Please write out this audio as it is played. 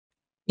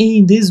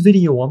In this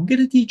video, I'm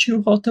gonna teach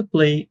you how to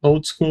play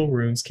old school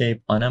RuneScape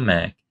on a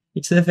Mac.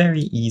 It's a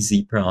very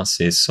easy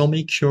process, so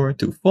make sure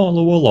to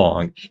follow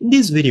along. In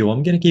this video,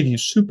 I'm gonna give you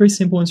super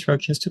simple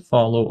instructions to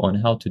follow on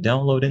how to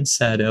download and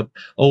set up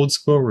old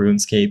school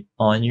RuneScape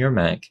on your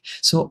Mac.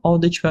 So all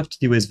that you have to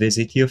do is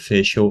visit the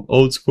official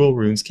old school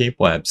RuneScape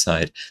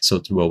website. So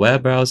through a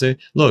web browser,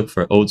 look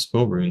for old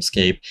school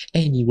RuneScape,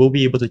 and you will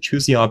be able to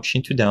choose the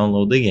option to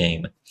download the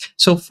game.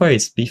 So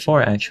first,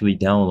 before actually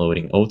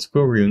downloading Old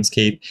School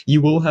RuneScape,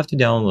 you will have to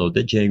download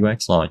the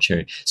JGWax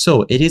launcher.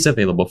 So it is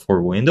available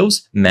for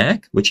Windows,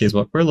 Mac, which is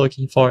what we're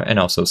looking for, and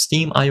also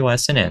Steam,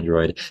 iOS, and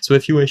Android. So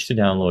if you wish to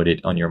download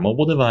it on your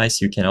mobile device,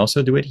 you can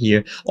also do it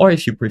here, or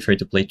if you prefer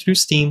to play through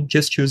Steam,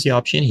 just choose the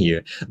option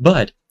here.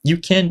 But you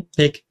can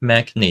pick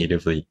Mac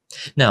natively.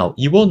 Now,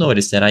 you will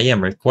notice that I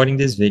am recording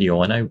this video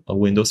on a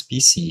Windows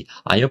PC.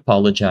 I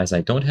apologize,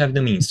 I don't have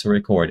the means to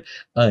record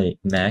a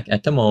Mac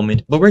at the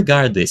moment, but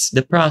regardless,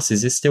 the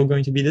process is still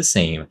going to be the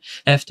same.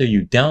 After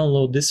you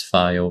download this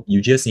file,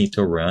 you just need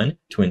to run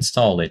to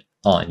install it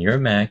on your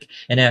Mac,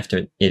 and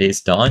after it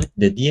is done,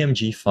 the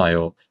DMG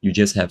file, you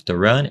just have to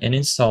run and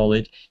install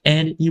it,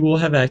 and you will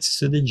have access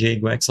to the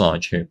JGWax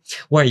launcher,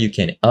 where you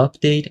can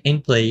update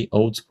and play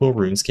old school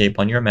RuneScape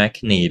on your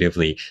Mac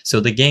natively. So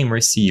the game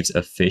receives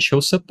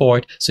official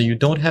support, so you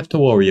don't have to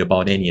worry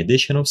about any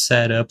additional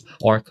setup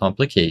or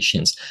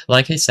complications.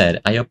 Like I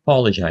said, I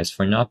apologize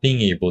for not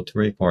being able to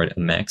record a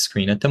Mac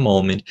screen at the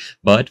moment,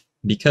 but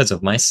because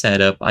of my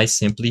setup, I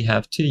simply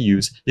have to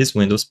use this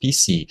Windows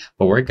PC.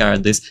 But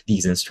regardless,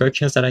 these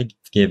instructions that I've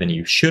given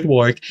you should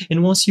work,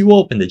 and once you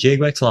open the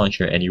JGWax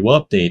launcher and you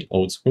update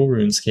Old School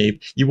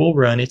RuneScape, you will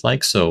run it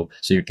like so.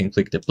 So you can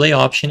click the play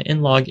option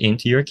and log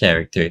into your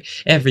character.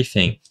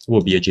 Everything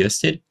will be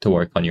adjusted to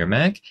work on your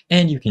Mac,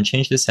 and you can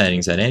change the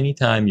settings at any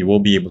time. You will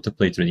be able to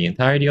play through the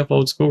entirety of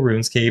Old School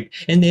RuneScape,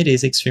 and it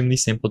is extremely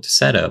simple to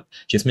set up.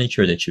 Just make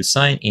sure that you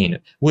sign in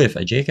with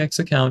a JGWax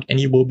account and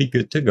you will be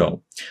good to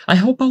go. I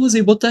hope I was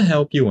able to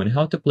help you on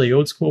how to play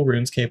Old School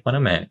RuneScape on a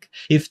Mac.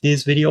 If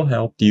this video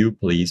helped you,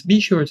 please be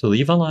sure to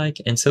leave a like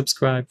and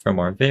subscribe for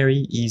more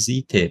very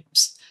easy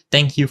tips.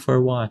 Thank you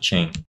for watching.